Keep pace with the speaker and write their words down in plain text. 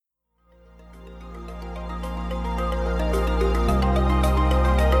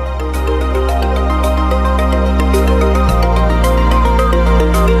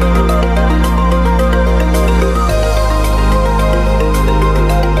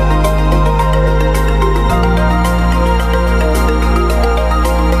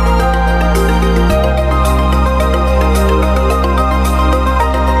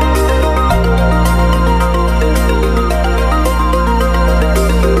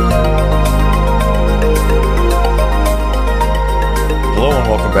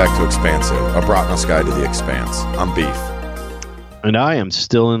back to Expansive, a Brotnos guide to the Expanse. I'm Beef. And I am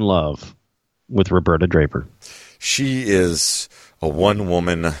still in love with Roberta Draper. She is a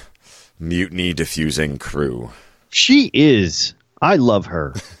one-woman mutiny diffusing crew. She is. I love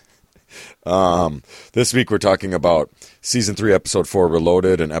her. This week we're talking about Season 3, Episode 4,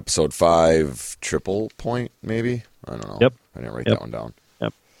 Reloaded, and Episode 5, Triple Point, maybe? I don't know. Yep. I didn't write that one down.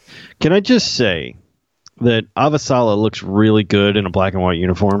 Yep. Can I just say that Avasarala looks really good in a black and white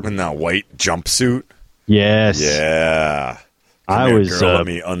uniform? In that white jumpsuit? Yes. Yeah. Girl, let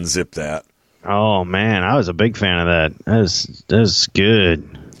me unzip that. Oh, man. I was a big fan of that. That's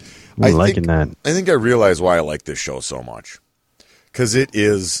good. I'm liking that. I think I realize why I like this show so much. Because it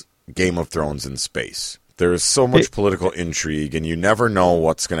is Game of Thrones in space. There's so much political intrigue, and you never know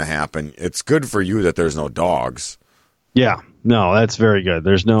what's going to happen. It's good for you that there's no dogs. Yeah. No, that's very good.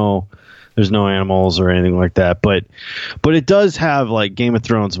 There's no animals or anything like that. But it does have, like, Game of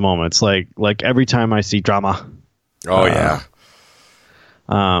Thrones moments. Like every time I see drama. Oh, yeah.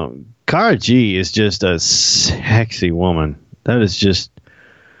 Cara G is just a sexy woman. That is just...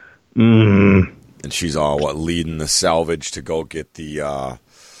 And she's all leading the salvage to go get the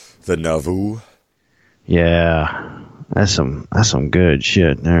Nauvoo. Yeah, that's some good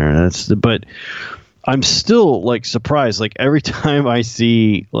shit there. But I'm still like surprised. Like every time I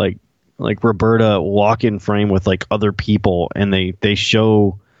see like Roberta walk in frame with like other people, and they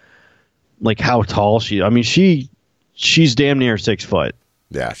show like how tall she. I mean, she's damn near 6 foot.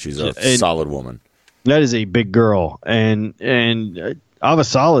 Yeah, she's a solid woman. That is a big girl, and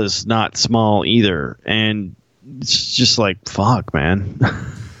Avasarala is not small either, and it's just like fuck, man.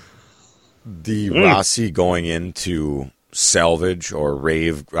 The Rossi going into salvage or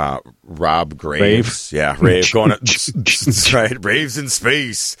rave, rob graves. Yeah, rave going to, right, raves in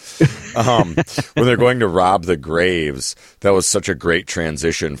space. When they're going to rob the graves, that was such a great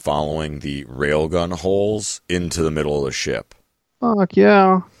transition following the railgun holes into the middle of the ship. Fuck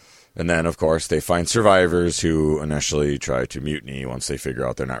yeah. And then, of course, they find survivors who initially try to mutiny once they figure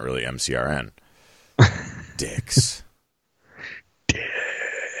out they're not really MCRN. Dicks.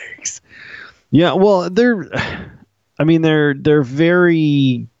 Yeah, well, they're screwed.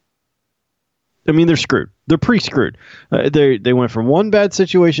 They're pre-screwed. They went from one bad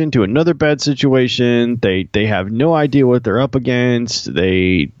situation to another bad situation. They have no idea what they're up against.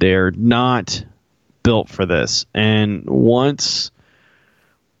 They're not built for this. And once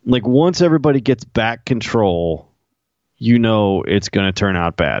everybody gets back control, you know it's going to turn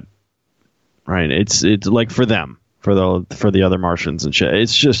out bad. Right? It's like for them, for the other Martians and shit.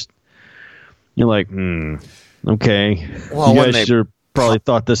 It's just you're like, okay. Well, you guys should have probably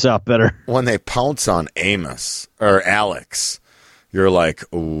thought this out better. When they pounce on Amos or Alex, you're like,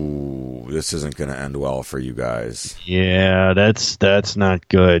 ooh, this isn't going to end well for you guys. Yeah, that's not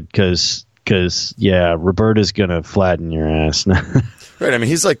good because Roberta's going to flatten your ass. Right, I mean,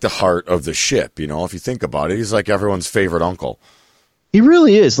 he's like the heart of the ship, you know, if you think about it. He's like everyone's favorite uncle. He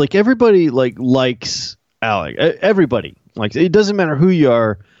really is. Like, everybody, likes Alex. Everybody. Like, it doesn't matter who you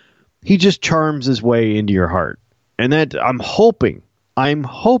are. He just charms his way into your heart. And that, I'm hoping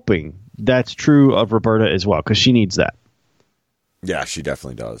that's true of Roberta as well, because she needs that. Yeah, she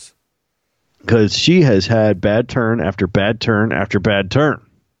definitely does. Because she has had bad turn after bad turn after bad turn.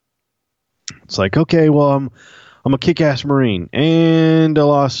 It's like, okay, well, I'm a kick-ass Marine, and I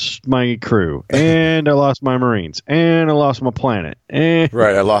lost my crew, and I lost my Marines, and I lost my planet.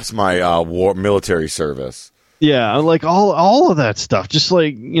 Right, I lost my military service. Yeah, like all of that stuff. Just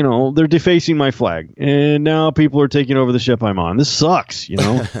like, you know, they're defacing my flag, and now people are taking over the ship I'm on. This sucks, you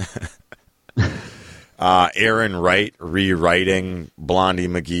know? Aaron Wright rewriting Blondie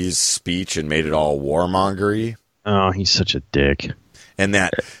McGee's speech and made it all warmongery. Oh, he's such a dick. And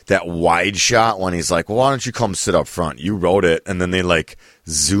that wide shot when he's like, well, why don't you come sit up front? You wrote it. And then they like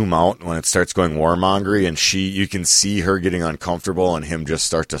zoom out when it starts going warmongery, and you can see her getting uncomfortable and him just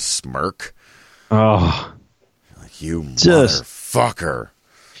start to smirk. Oh, like, you motherfucker.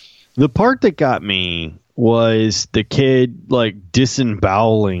 The part that got me was the kid like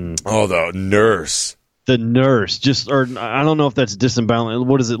disemboweling. Oh, the nurse. The nurse, or I don't know if that's disemboweling.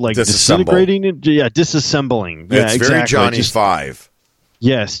 What is it, like disintegrating it? Yeah, disassembling. Yeah, it's exactly. Very Johnny Five.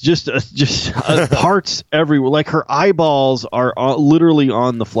 Yes, just parts everywhere. Like her eyeballs are literally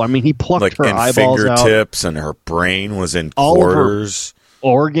on the floor. I mean, he plucked her eyeballs out. Fingertips, and her brain was in quarters.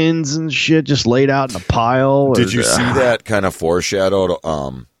 Organs and shit just laid out in a pile. Did you see that kind of foreshadowed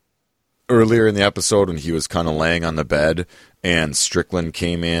earlier in the episode when he was kind of laying on the bed and Strickland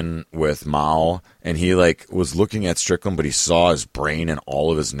came in with Mao, and he like was looking at Strickland, but he saw his brain and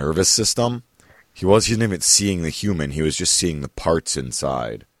all of his nervous system. He wasn't even seeing the human. He was just seeing the parts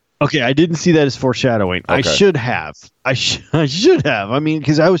inside. Okay, I didn't see that as foreshadowing. Okay. I should have. I should have. I mean,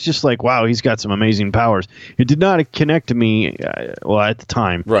 because I was just like, wow, he's got some amazing powers. It did not connect to me, at the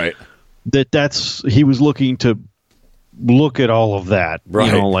time, Right. that's he was looking to look at all of that,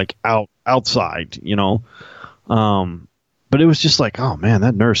 Right. like outside, But it was just like, oh man,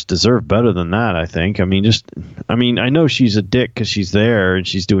 that nurse deserved better than that. I think. I mean, I know she's a dick because she's there and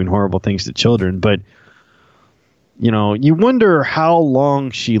she's doing horrible things to children, but. You wonder how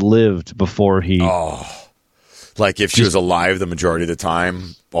long she lived before he. Oh, like if she was alive the majority of the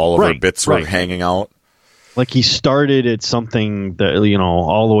time, all of her bits were hanging out. Like he started at something that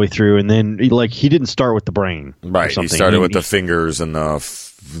all the way through, and then he didn't start with the brain. Right, he started with the fingers and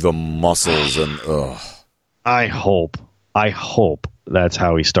the muscles, and I hope that's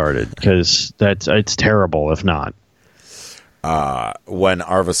how he started, because it's terrible if not. When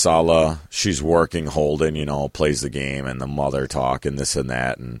Avasarala, she's working Holden, plays the game and the mother talk and this and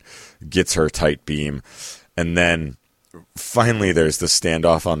that and gets her tight beam. And then finally there's the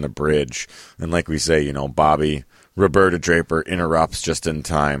standoff on the bridge. And like we say, Bobby, Roberta Draper interrupts just in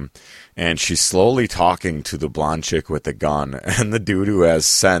time. And she's slowly talking to the blonde chick with the gun. And the dude who has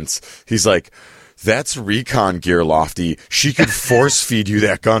sense, he's like, that's recon gear, Lofty. She could force feed you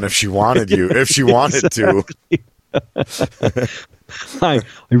that gun if she wanted to. I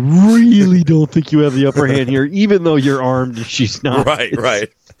really don't think you have the upper hand here, even though you're armed and she's not. Right.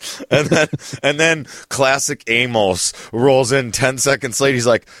 And then classic Amos rolls in 10 seconds later. He's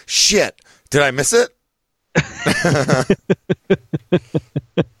like, shit, did I miss it?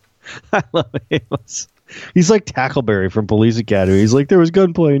 I love Amos. He's like Tackleberry from Police Academy. He's like, there was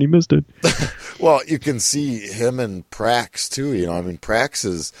gunplay and he missed it. Well, you can see him and Prax too.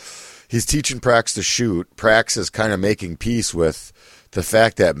 He's teaching Prax to shoot. Prax is kind of making peace with the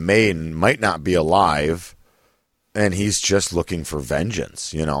fact that Maiden might not be alive, and he's just looking for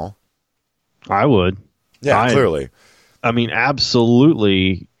vengeance, I would. Yeah, clearly. I mean,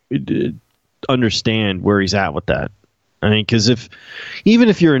 absolutely understand where he's at with that. I mean, because even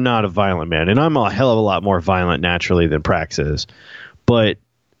if you're not a violent man, and I'm a hell of a lot more violent naturally than Prax is, but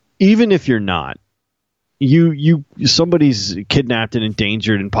even if you're not, somebody's kidnapped and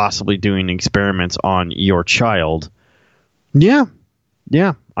endangered and possibly doing experiments on your child. Yeah,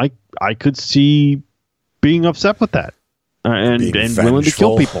 I could see being upset with that and willing to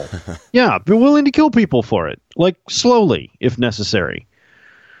kill people. Yeah, be willing to kill people for it, like slowly if necessary.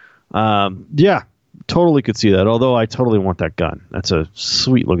 Yeah, totally could see that. Although I totally want that gun. That's a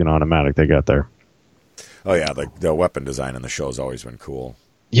sweet looking automatic they got there. Oh yeah, the weapon design in the show has always been cool.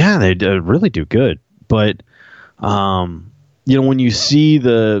 Yeah, they really do good. But, when you see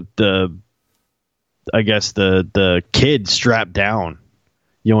the kid strapped down,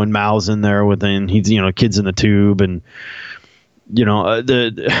 and Mao's in there he's, kid's in the tube and,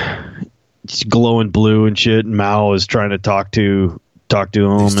 it's glowing blue and shit. And Mao is trying to talk to him.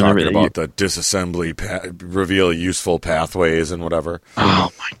 He's and talking about the disassembly, reveal useful pathways and whatever. Oh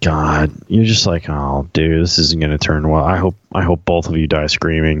my God. You're just like, oh dude, this isn't going to turn well. I hope both of you die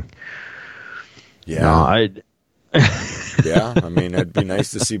screaming. Yeah. No, yeah, I mean, it'd be nice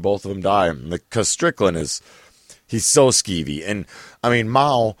to see both of them die. Because Strickland he's so skeevy. And, I mean,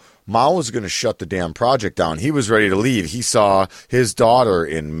 Mao was going to shut the damn project down. He was ready to leave. He saw his daughter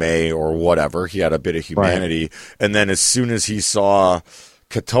in May or whatever. He had a bit of humanity. Right. And then as soon as he saw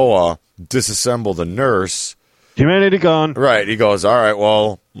Katoa disassemble the nurse... Humanity gone. Right. He goes, all right,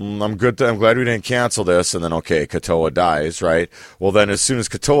 well, I'm good. I'm glad we didn't cancel this. And then, okay, Katoa dies, right? Well, then as soon as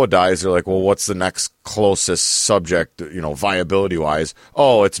Katoa dies, they're like, well, what's the next closest subject, viability-wise?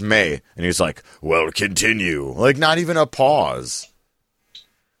 Oh, it's May. And he's like, well, continue. Like, not even a pause.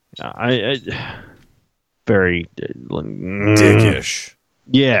 Very... dickish.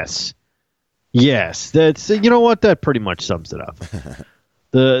 Yes. That's, what? That pretty much sums it up.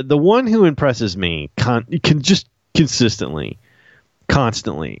 The one who impresses me can just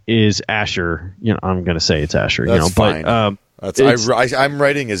constantly is Asher. I'm going to say it's Asher. That's fine. But I'm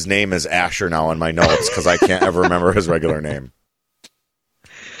writing his name as Asher now in my notes because I can't ever remember his regular name.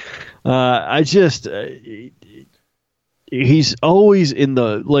 He's always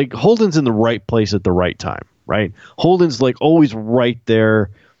Holden's in the right place at the right time, right? Holden's always right there.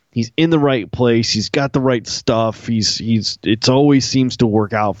 He's in the right place. He's got the right stuff. It always seems to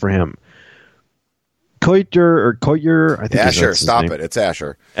work out for him. Koyter, I think Asher, stop it. It's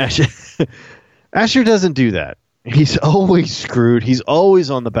Asher. Asher doesn't do that. He's always screwed. He's always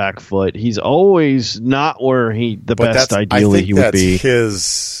on the back foot. He's always not where he would be.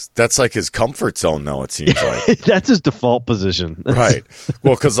 That's like his comfort zone, though, it seems like. That's his default position. Right.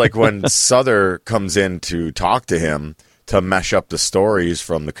 Well, because when Souther comes in to talk to him, to mesh up the stories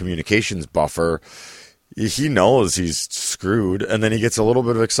from the communications buffer, he knows he's screwed, and then he gets a little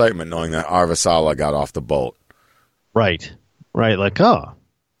bit of excitement knowing that Avasarala got off the boat. Right. Like, oh,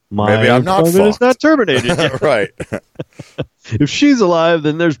 maybe I'm not employment is not terminated yet. Right. If she's alive,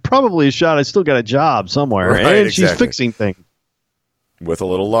 then there's probably a shot I still got a job somewhere, Right, and exactly. she's fixing things. With a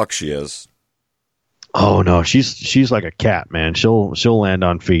little luck, she is. Oh no, she's like a cat, man. She'll land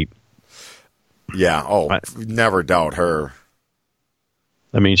on feet. Yeah. Oh, never doubt her.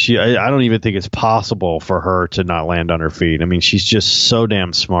 I mean, I don't even think it's possible for her to not land on her feet. I mean, she's just so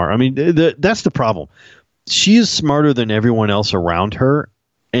damn smart. I mean, that's the problem. She is smarter than everyone else around her,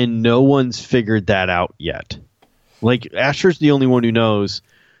 and no one's figured that out yet. Like, Asher's the only one who knows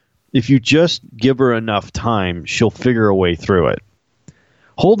if you just give her enough time, she'll figure a way through it.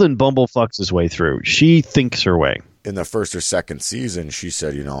 Holden bumblefucks his way through. She thinks her way. In the first or second season, she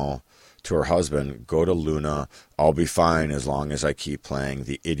said, to her husband, go to Luna. I'll be fine as long as I keep playing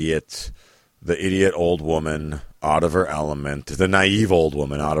the idiot old woman out of her element, the naive old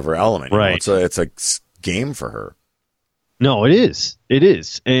woman out of her element. Right. It's a game for her. No, it is. It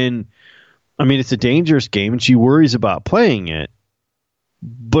is. And, I mean, it's a dangerous game, and she worries about playing it.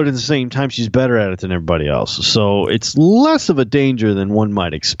 But at the same time, she's better at it than everybody else. So it's less of a danger than one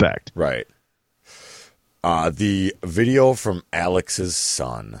might expect. Right. The video from Alex's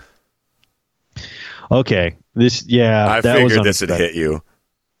son. Okay. I figured this would hit you.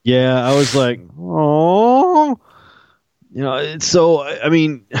 Yeah, I was like, oh. So, I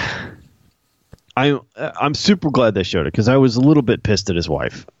mean, I'm super glad they showed it because I was a little bit pissed at his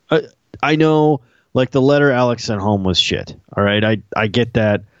wife. I know, like, the letter Alex sent home was shit. All right, I get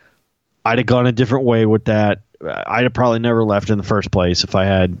that. I'd have gone a different way with that. I'd have probably never left in the first place if I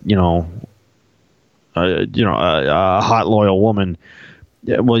had, a hot, loyal woman.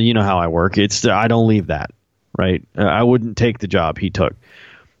 Well, you know how I work. I don't leave that, right? I wouldn't take the job he took.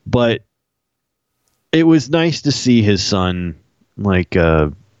 But it was nice to see his son, like, I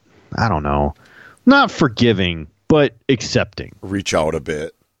don't know, not forgiving, but accepting. Reach out a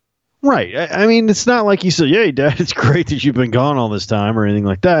bit. Right. I mean, it's not like he said, "Yay, Dad, it's great that you've been gone all this time," or anything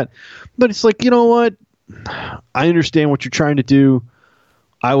like that. But it's like, you know what? I understand what you're trying to do.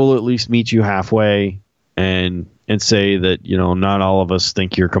 I will at least meet you halfway and say that, not all of us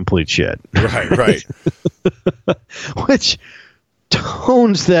think you're complete shit. Right. Which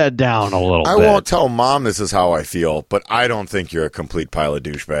tones that down a little bit. I won't tell Mom this is how I feel, but I don't think you're a complete pile of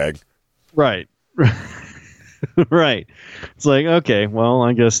douchebag. Right. Right. It's like, okay, well,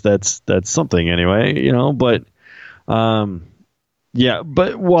 I guess that's something anyway, but yeah,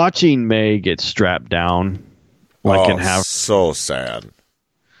 but watching May get strapped down so sad.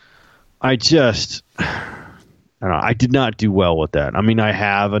 I don't know, I did not do well with that. I mean, I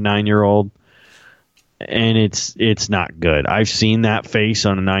have a 9-year-old and it's not good. I've seen that face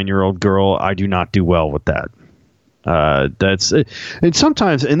on a 9-year-old girl. I do not do well with that. That's it. And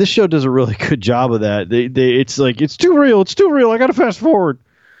sometimes, and this show does a really good job of that. It's like, it's too real. I got to fast forward.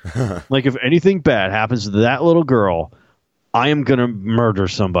 Like, if anything bad happens to that little girl, I am going to murder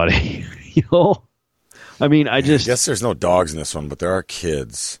somebody. I mean, I guess there's no dogs in this one, but there are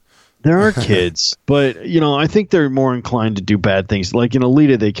kids. There are kids, but I think they're more inclined to do bad things. Like in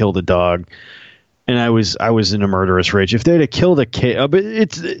Alita, they killed a dog, and I was in a murderous rage. If they'd have killed a kid, but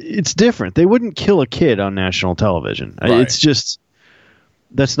it's different. They wouldn't kill a kid on national television. Right. It's just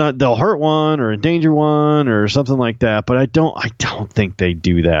that's not. They'll hurt one or endanger one or something like that. But I don't think they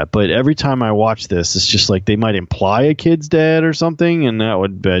do that. But every time I watch this, it's just like they might imply a kid's dead or something, and that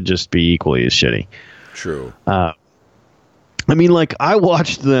would just be equally as shitty. True. I mean, like, I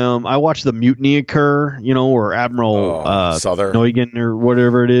watched the mutiny occur, where Admiral Neugen or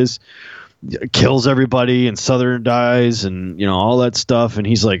whatever it is kills everybody and Southern dies and, all that stuff. And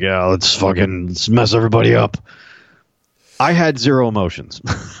he's like, yeah, let's mess everybody up. I had zero emotions.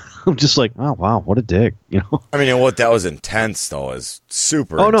 I'm just like, oh, wow, what a dick, I mean, that was intense, though, is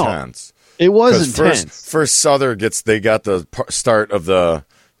super intense. No, it was intense. First Southern they got the start of the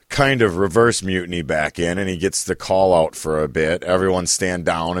kind of reverse mutiny back in, and he gets the call out for a bit. Everyone stand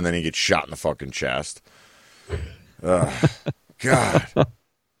down, and then he gets shot in the fucking chest. God.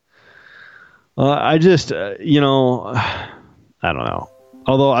 I just, I don't know.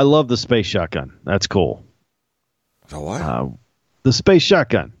 Although I love the space shotgun. That's cool. The what? The space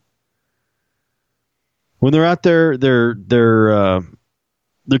shotgun. When they're out there, they're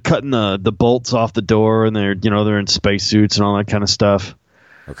cutting the bolts off the door, and they're in spacesuits and all that kind of stuff.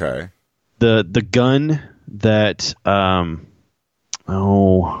 Okay. The gun that one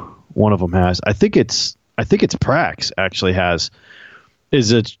of them has, I think it's Prax actually has,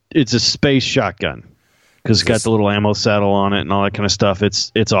 it's a space shotgun. because it's got the little ammo saddle on it and all that kind of stuff.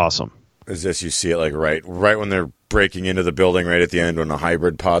 It's awesome. Is this, you see it like right when they're breaking into the building right at the end when the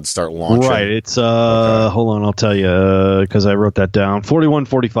hybrid pods start launching? Right. It's hold on, I'll tell you because I wrote that down.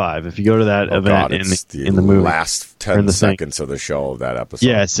 41:45. If you go to that event in the movie, last 10 seconds of the show of that episode.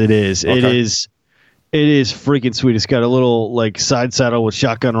 Yes, it is. Okay. It is freaking sweet. It's got a little like side saddle with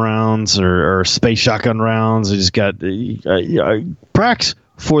shotgun rounds or space shotgun rounds. It just got Prax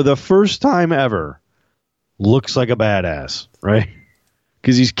for the first time ever looks like a badass, right?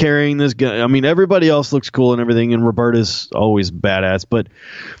 Because he's carrying this gun. I mean, everybody else looks cool and everything, and Roberta's always badass, but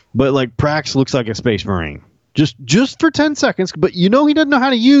like Prax looks like a space marine just for 10 seconds. But he doesn't know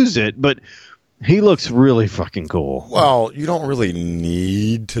how to use it, but he looks really fucking cool. Well, you don't really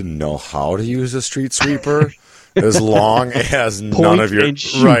need to know how to use a street sweeper as long as none of your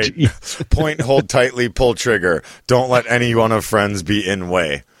right point, hold tightly, pull trigger. Don't let any one of friends be in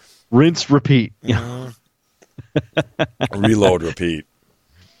way. Rinse, repeat. Reload, repeat.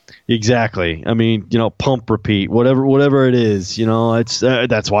 Exactly. I mean, pump, repeat, whatever it is. It's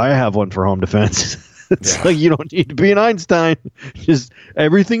that's why I have one for home defense. It's like you don't need to be an Einstein. Just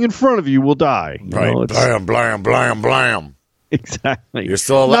everything in front of you will die. Right. Blam, blam, blam, blam. Exactly. You're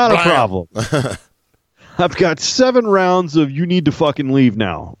still not a problem. I've got 7 rounds of you need to fucking leave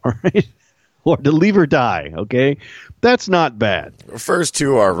now. All right. Or to leave or die. Okay. That's not bad. The first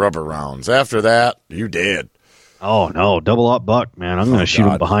 2 are rubber rounds. After that, you dead. Oh, no. Double up buck, man. I'm going to shoot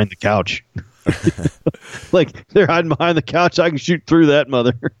him behind the couch. Like, they're hiding behind the couch. I can shoot through that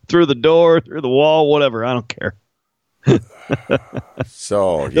mother. Through the door, through the wall, whatever. I don't care.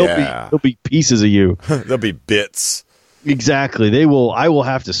 So, there'll be pieces of you. There'll be bits. Exactly. I will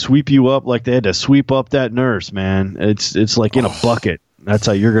have to sweep you up like they had to sweep up that nurse, man. It's like in a bucket. That's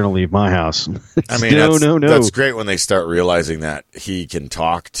how you're going to leave my house. I mean, no. That's great when they start realizing that he's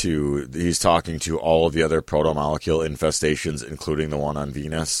talking to all of the other proto-molecule infestations, including the one on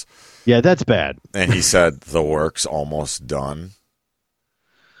Venus. Yeah, that's bad. And he said the work's almost done.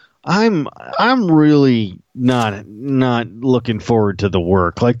 I'm really not looking forward to the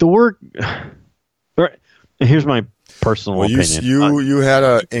work. Like the work. Right, here's my personal opinion. You had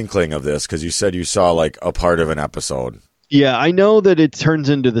an inkling of this because you said you saw like a part of an episode. Yeah, I know that it turns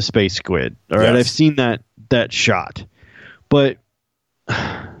into the space squid. All right, yes. I've seen that shot, but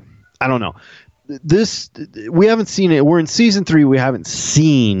I don't know. We haven't seen it. We're in season 3. We haven't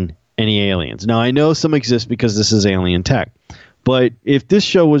seen any aliens. Now I know some exist because this is alien tech. But if this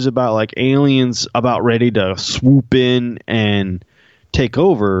show was about like aliens about ready to swoop in and take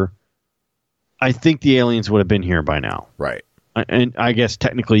over, I think the aliens would have been here by now. Right. And I guess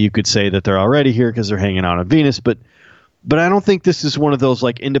technically you could say that they're already here because they're hanging out on Venus, but I don't think this is one of those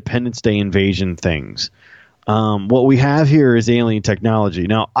like Independence Day invasion things. What we have here is alien technology.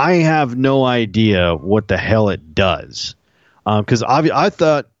 Now, I have no idea what the hell it does. Because I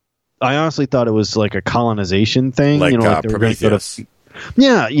honestly thought it was like a colonization thing. Like, like Prometheus.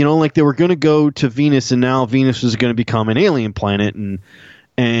 Like they were going to go to Venus, and now Venus was going to become an alien planet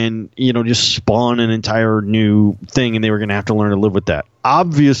and just spawn an entire new thing, and they were going to have to learn to live with that.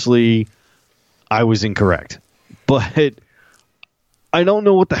 Obviously, I was incorrect. But I don't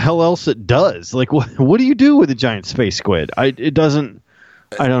know what the hell else it does. Like, what do you do with a giant space squid? It doesn't.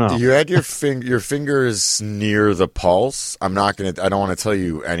 I don't know. You had your fingers near the pulse. I don't want to tell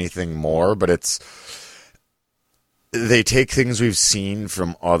you anything more, but they take things we've seen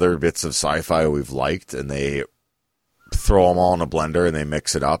from other bits of sci-fi we've liked, and they throw them all in a blender, and they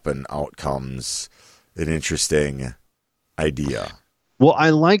mix it up, and out comes an interesting idea. Well,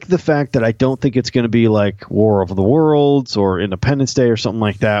 I like the fact that I don't think it's going to be like War of the Worlds or Independence Day or something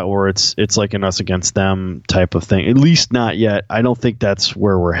like that, where it's like an us against them type of thing. At least not yet. I don't think that's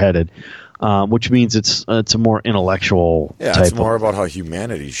where we're headed, which means it's a more intellectual. Yeah, it's more about how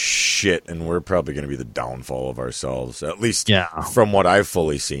humanity's shit, and we're probably going to be the downfall of ourselves. At least, from what I've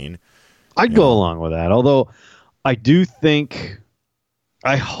fully seen. I'd go along with that. Although I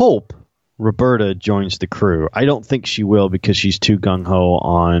hope Roberta joins the crew. I don't think she will because she's too gung-ho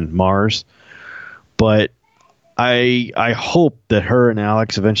on Mars. But I hope that her and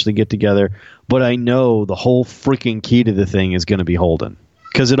Alex eventually get together. But I know the whole freaking key to the thing is going to be Holden.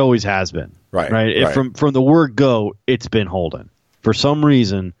 Because it always has been. Right. From the word go, it's been Holden. For some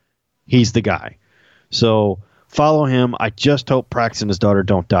reason, he's the guy. So follow him. I just hope Prax and his daughter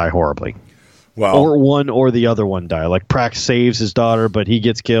don't die horribly. Well, or one or the other one die. Like Prax saves his daughter, but he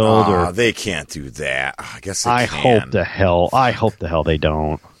gets killed. Or they can't do that. I guess they I can. hope the hell they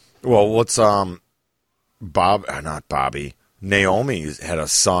don't. Well, what's not Bobby. Naomi had a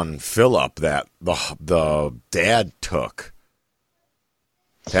son, Philip, that the dad took.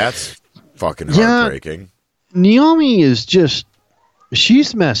 That's fucking heartbreaking. Naomi is just,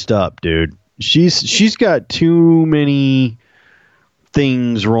 she's messed up, dude. She's got too many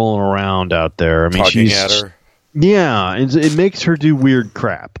things rolling around out there. I mean, Tugging at her. Yeah, it makes her do weird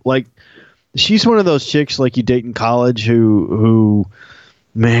crap. Like, she's one of those chicks like you date in college who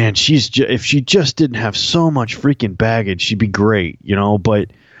man, if she just didn't have so much freaking baggage, she'd be great, you know, but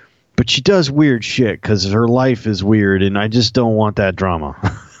she does weird shit because her life is weird, and I just don't want that drama.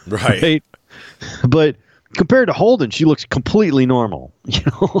 Right. But compared to Holden, she looks completely normal, you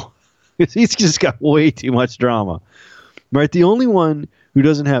know? He's just got way too much drama. Right? The only one who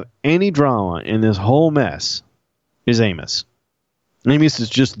doesn't have any drama in this whole mess is Amos. Amos is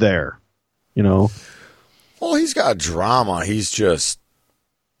just there, you know? Well, he's got drama. He's just...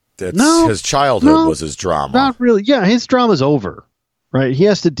 his childhood was his drama. Not really. Yeah, his drama's over. Right? He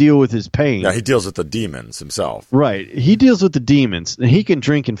has to deal with his pain. Yeah, he deals with the demons himself. Right. He deals with the demons, and he can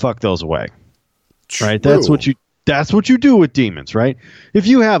drink and fuck those away. True. Right? That's what you do with demons, right? If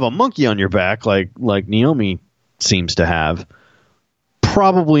you have a monkey on your back like Naomi seems to have,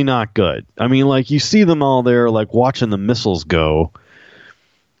 probably not good. I mean, like, you see them all there, like, watching the missiles go,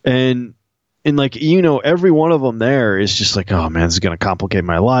 and like, you know, every one of them there is just like, oh man, this is going to complicate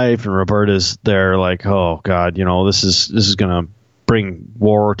my life. And Roberta's there like, oh God, you know, this is going to bring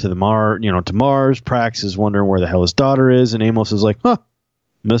war to to Mars. Prax is wondering where the hell his daughter is. And Amos is like,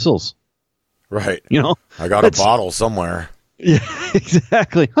 missiles. Right. You know, I got a bottle somewhere. Yeah,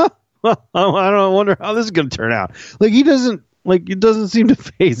 exactly. Well, I don't wonder how this is going to turn out. Like, it doesn't seem to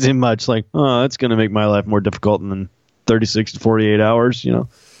faze him much. Like, oh, that's going to make my life more difficult than 36 to 48 hours, you know?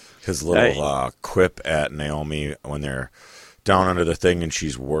 His little quip at Naomi when they're down under the thing and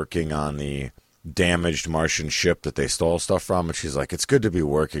she's working on the damaged Martian ship that they stole stuff from, and she's like, it's good to be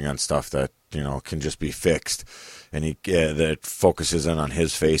working on stuff that, you know, can just be fixed. And he that focuses in on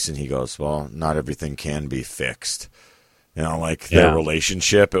his face, and he goes, well, not everything can be fixed. You know, like their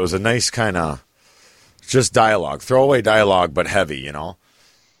relationship. It was a nice kind of just dialogue, throwaway dialogue, but heavy, you know?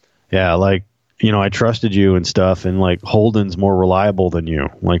 Yeah, like, you know, I trusted you and stuff, and like Holden's more reliable than you.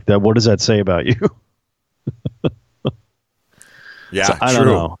 Like that, what does that say about you? Yeah, so, I don't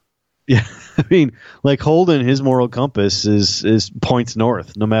know. Yeah, I mean, like Holden, his moral compass is points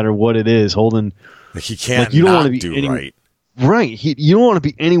north, no matter what it is. Holden, like, he can't. Like, you don't want to be right. Right, you don't want to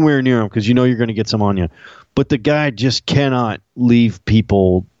be anywhere near him because you know you're going to get some on you. But the guy just cannot leave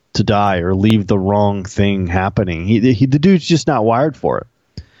people to die or leave the wrong thing happening. The dude's just not wired for it.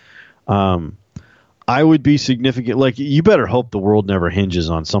 I would be significant. Like, you better hope the world never hinges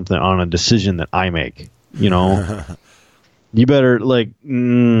on a decision that I make. You know, you better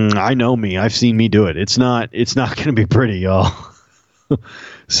I know me. I've seen me do it. It's not going to be pretty, y'all.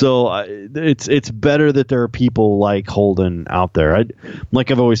 So it's better that there are people like Holden out there.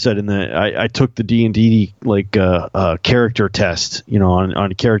 Like I've always said, I took the D&D character test, you know,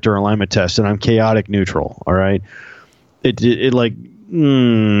 on character alignment test, and I'm chaotic neutral. All right, you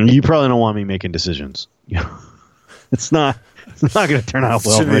probably don't want me making decisions. It's not going to turn out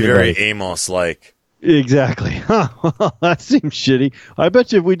well. It should be very Amos-like. Exactly. Huh. Well, that seems shitty. I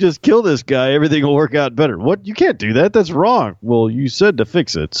bet you if we just kill this guy, everything will work out better. What? You can't do that. That's wrong. Well, you said to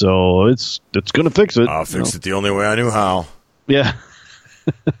fix it, so it's going to fix it. I'll fix it the only way I knew how. Yeah.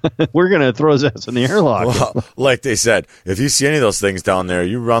 We're going to throw his ass in the airlock. Well, like they said, if you see any of those things down there,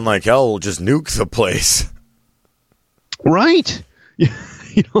 you run like hell, we'll just nuke the place. Right. You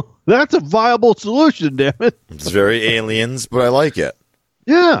know, that's a viable solution, damn it. It's very Aliens, but I like it.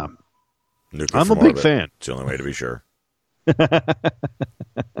 Yeah. Nuclear I'm a big fan. It's the only way to be sure.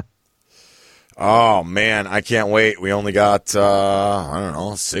 Oh, man, I can't wait. We only got, 6,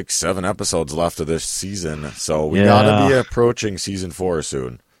 7 episodes left of this season. So we got to be approaching season 4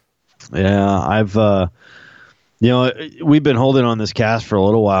 soon. Yeah, we've been holding on this cast for a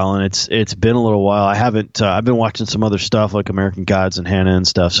little while, and it's been a little while. I've been watching some other stuff like American Gods and Hannah and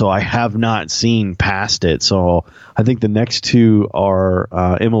stuff, so I have not seen past it. So I think the next two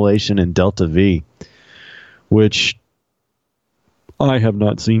are Immolation and Delta V, which I have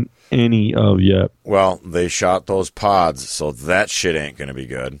not seen any of yet. Well, they shot those pods, so that shit ain't going to be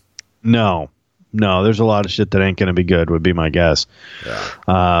good. No, there's a lot of shit that ain't going to be good, would be my guess.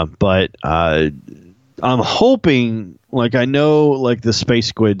 Yeah. But I'm hoping, I know, the Space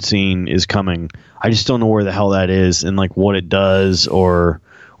Squid scene is coming. I just don't know where the hell that is and, what it does or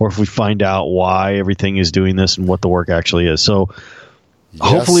if we find out why everything is doing this and what the work actually is. So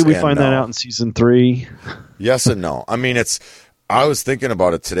hopefully we find that out in season 3. Yes and no. I mean, I was thinking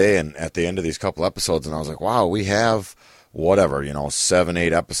about it today and at the end of these couple episodes, and I was like, wow, we have 7,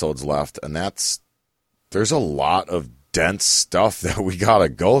 8 episodes left, and there's a lot of dense stuff that we got to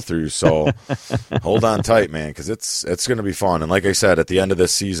go through. So hold on tight, man, because it's going to be fun. And like I said, at the end of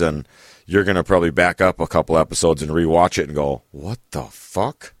this season, you're going to probably back up a couple episodes and rewatch it and go, what the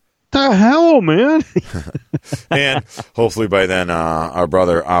fuck? The hell, man? And hopefully by then, our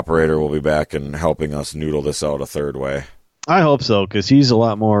brother Operator will be back and helping us noodle this out a third way. I hope so, because he's a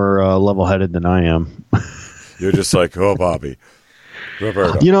lot more level-headed than I am. You're just like, oh, Bobby.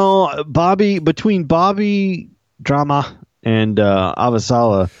 Roberto. You know, between Bobby Drama and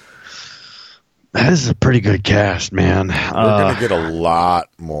Avasarala, that is a pretty good cast, man. We're going to get a lot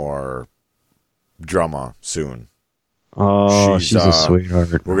more drama soon. Oh, she's a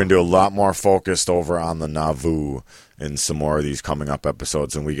sweetheart. We're going to do a lot more focused over on the Nauvoo in some more of these coming up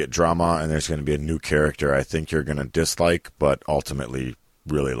episodes. And we get drama, and there's going to be a new character I think you're going to dislike, but ultimately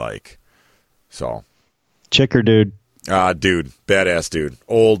really like. So, chick or dude? Dude. Badass dude.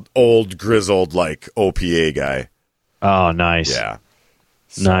 Old, grizzled, like, OPA guy. Oh, nice. Yeah.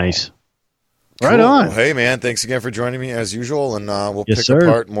 So, nice. Cool. Right on. Well, hey, man, thanks again for joining me as usual, and we'll yes, pick sir.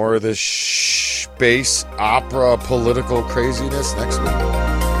 apart more of this space opera political craziness next week.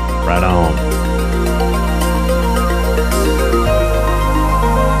 Right on.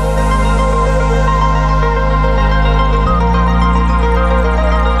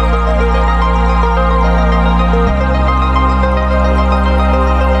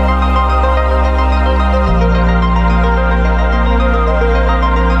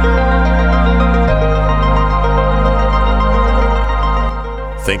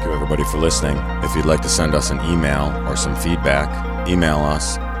 Thank you, everybody, for listening. If you'd like to send us an email or some feedback, email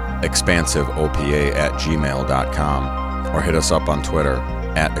us expansiveopa@gmail.com or hit us up on Twitter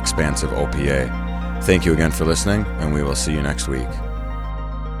 @expansiveopa. Thank you again for listening, and we will see you next week.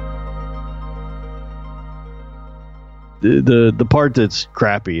 The part that's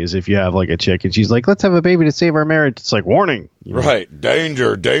crappy is if you have like a chick and she's like, let's have a baby to save our marriage. It's like, warning. You know? Right.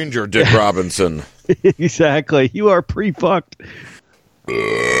 Danger, Dick Robinson. Exactly. You are pre-fucked.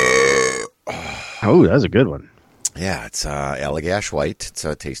 Oh, that's a good one. Yeah, it's Allagash White. It's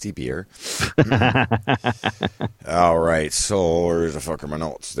a tasty beer. All right, so where's the fuck are my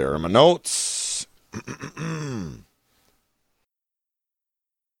notes? There are my notes.